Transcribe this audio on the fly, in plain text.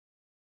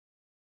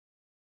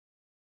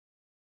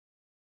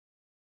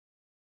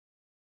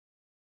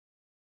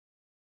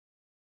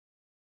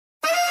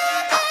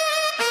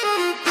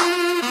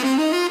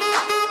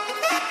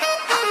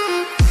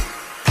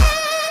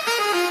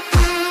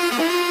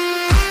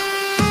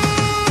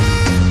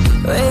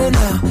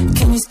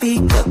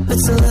up,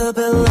 it's a little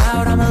bit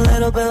loud, I'm a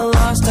little bit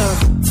lost or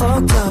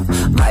fucked up.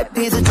 Might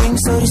be the drink,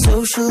 so the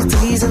social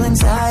diesel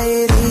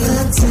anxiety.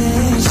 The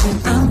tension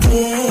I'm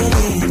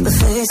getting, the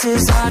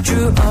faces I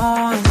drew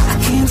on, I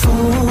can't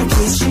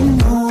focus, you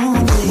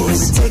know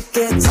this.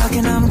 Ticket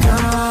talking, I'm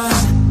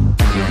gone.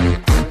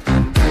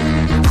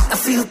 I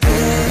feel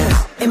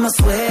better in my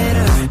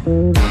sweater.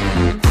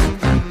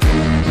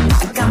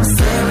 I got my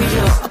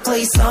stereo, I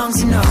play songs,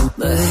 you know.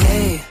 But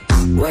hey,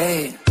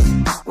 wait,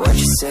 what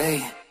you say?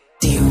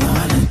 Do you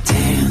wanna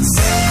dance?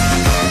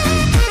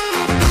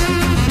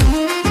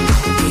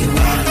 Do you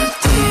wanna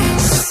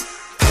dance?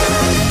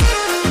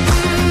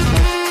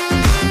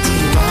 Do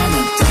you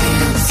wanna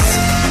dance?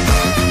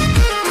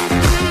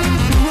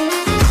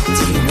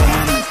 Do you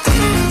wanna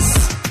dance?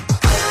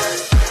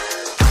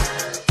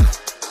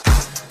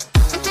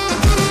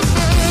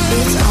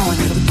 It's on,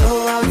 go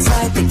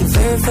outside, take the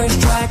very first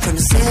try, turn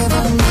to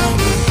 7-9.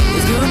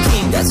 If you're a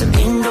king, got some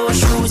indoor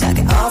shoes I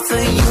can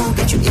offer you,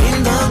 get you in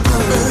the groove.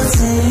 The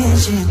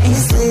tension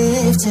is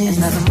lifting,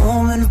 another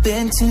moment have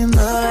been too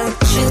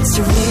much. It's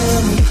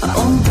surreal, our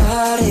own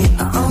body,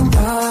 our own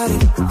body.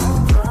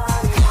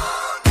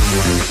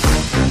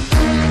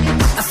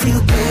 I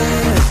feel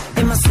better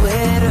in my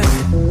sweater.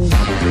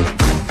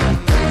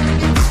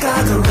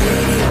 Got the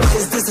radio,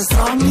 is this a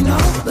song you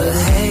know? But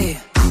hey,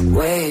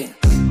 wait,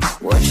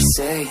 what you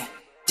say?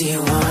 Do you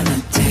wanna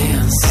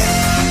dance?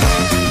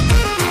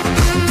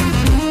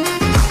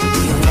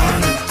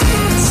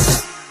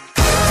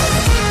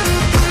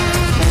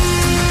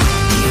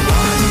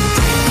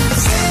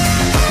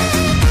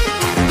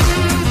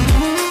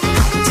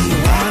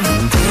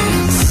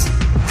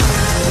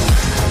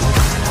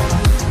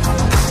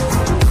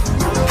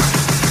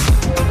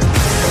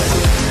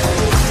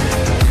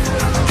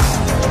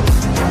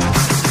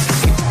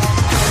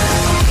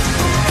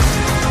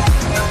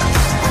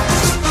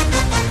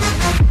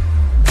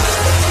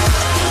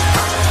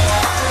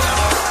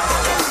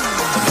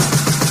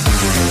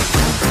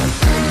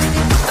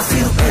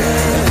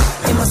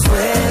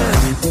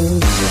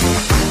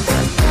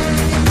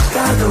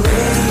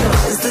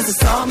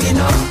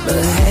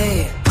 But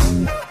hey,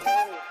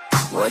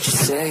 what you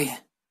say?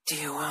 Do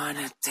you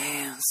wanna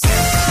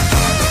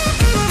dance?